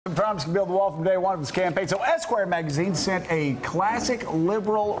Trump's build the wall from day one of his campaign. So Esquire magazine sent a classic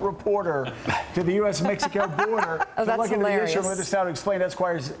liberal reporter to the U.S.-Mexico border to look into hilarious. the issue. With us now to explain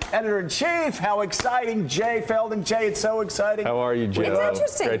Esquire's editor-in-chief. How exciting, Jay Fielden. Jay, it's so exciting. How are you, Jay? It's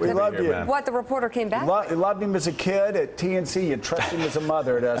interesting. We love you. What the reporter came back with. You loved him as a kid at TNC. You trust him as a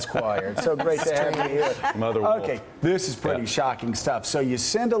mother at Esquire. It's so great to have you here. Mother wolf. Okay, this is pretty shocking stuff. So you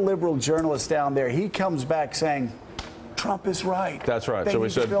send a liberal journalist down there. He comes back saying, Trump is right. That's right. So we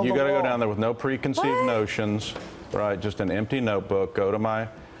said, you got to go down there with no preconceived notions, right? Just an empty notebook. Go to my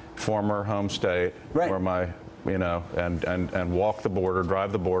former home state, where my, and walk the border,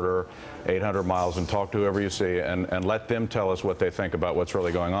 drive the border 800 miles and talk to whoever you see and let them tell us what they think about what's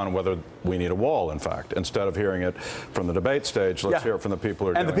really going on and whether we need a wall, in fact. Instead of hearing it from the debate stage, let's hear it from the people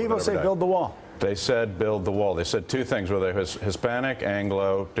who are doing it. And the people say build the wall. They said build the wall. They said two things, whether it was Hispanic,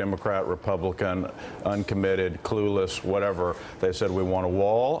 Anglo, Democrat, Republican, uncommitted, clueless, whatever. They said we want a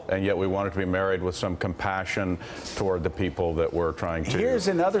wall, and yet we want it to be married with some compassion toward the people that we're trying to Here's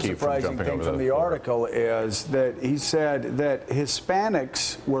another keep surprising thing from the article is that he said that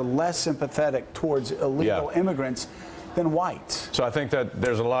Hispanics were less sympathetic towards illegal immigrants than whites. So I think that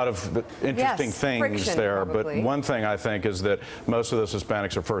there's a lot of interesting things there, probably. but one thing I think is that most of those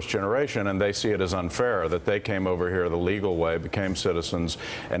Hispanics are first generation and they see it as unfair that they came over here the legal way, became citizens,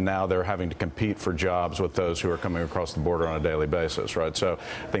 and now they're having to compete for jobs with those who are coming across the border on a daily basis, right? So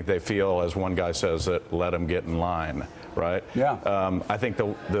I think they feel, as one guy says, that let them get in line, right? Yeah. I think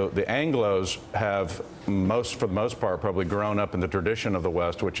the Anglos have for the most part, probably grown up in the tradition of the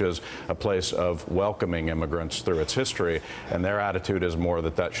West, which is a place of welcoming immigrants through its history, and their attitude is more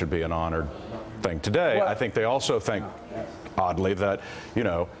that should be an honored thing today. Well, I think they also think, oddly, that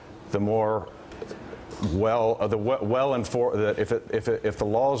the more that if the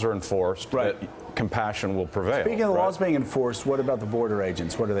laws are enforced, that compassion will prevail. Speaking of the laws being enforced, what about the border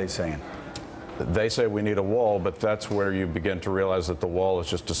agents? What are they saying? They say we need a wall, but that's where you begin to realize that the wall is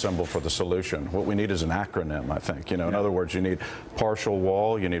just a symbol for the solution. What we need is an acronym, I think. In other words, you need partial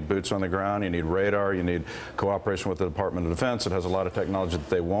wall, you need boots on the ground, you need radar, you need cooperation with the Department of Defense. It has a lot of technology that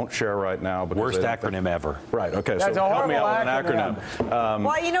they won't share right now. Worst acronym ever. Right, okay, that's so help me out with an acronym.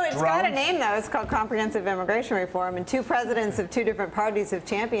 Well, it's got a name, though. It's called Comprehensive Immigration Reform, and two presidents of two different parties have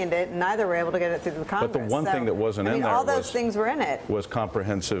championed it, and neither were able to get it through the Congress. But the one thing that wasn't in there all those things were in it. Was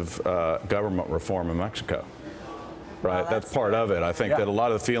comprehensive government reform in Mexico. Right, well, that's part of it. I think that a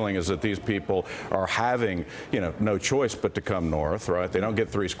lot of the feeling is that these people are having, no choice but to come north, right? They don't get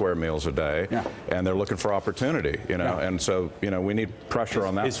 3 square meals a day, and they're looking for opportunity, and so, we need pressure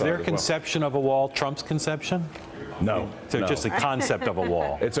on that side. Is their conception of a wall Trump's conception? No. So just a concept of a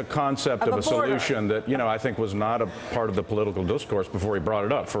wall. It's a concept of a solution that, I think was not a part of the political discourse before he brought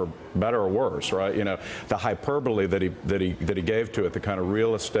it up, for better or worse, right? The hyperbole that he gave to it, the kind of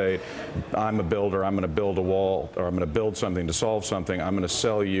real estate, I'm a builder, I'm going to build a wall, or I'm going to build something to solve something, I'm going to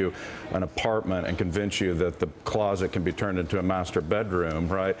sell you an apartment and convince you that the closet can be turned into a master bedroom,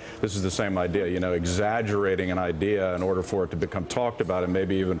 right? This is the same idea, exaggerating an idea in order for it to become talked about and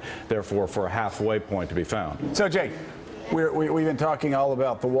maybe even, therefore, for a halfway point to be found. So, Jay, we've been talking all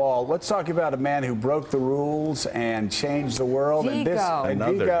about the wall. Let's talk about a man who broke the rules and changed the world. Vigo. And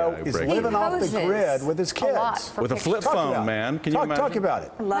Vigo is living off the grid with his kids. With a flip phone, man. Can you imagine? Talk about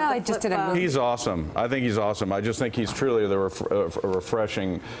it. I just did a movie. He's awesome. I think he's awesome. I just think he's truly the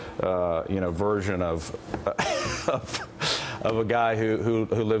refreshing, version of a guy who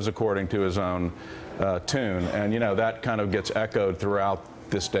lives according to his own tune. And, that kind of gets echoed throughout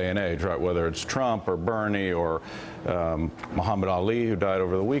this day and age, right? Whether it's Trump or Bernie or Muhammad Ali, who died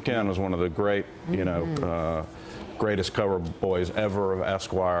over the weekend, was one of the great, greatest cover boys ever of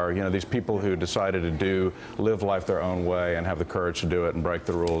Esquire. These people who decided to live life their own way and have the courage to do it and break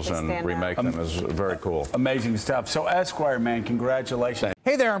the rules and remake them is very cool. Amazing stuff. So Esquire, man, congratulations.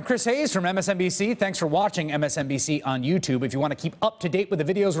 Hey there, I'm Chris Hayes from MSNBC. Thanks for watching MSNBC on YouTube. If you want to keep up to date with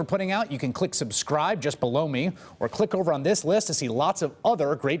the videos we're putting out, you can click subscribe just below me or click over on this list to see lots of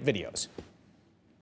other great videos.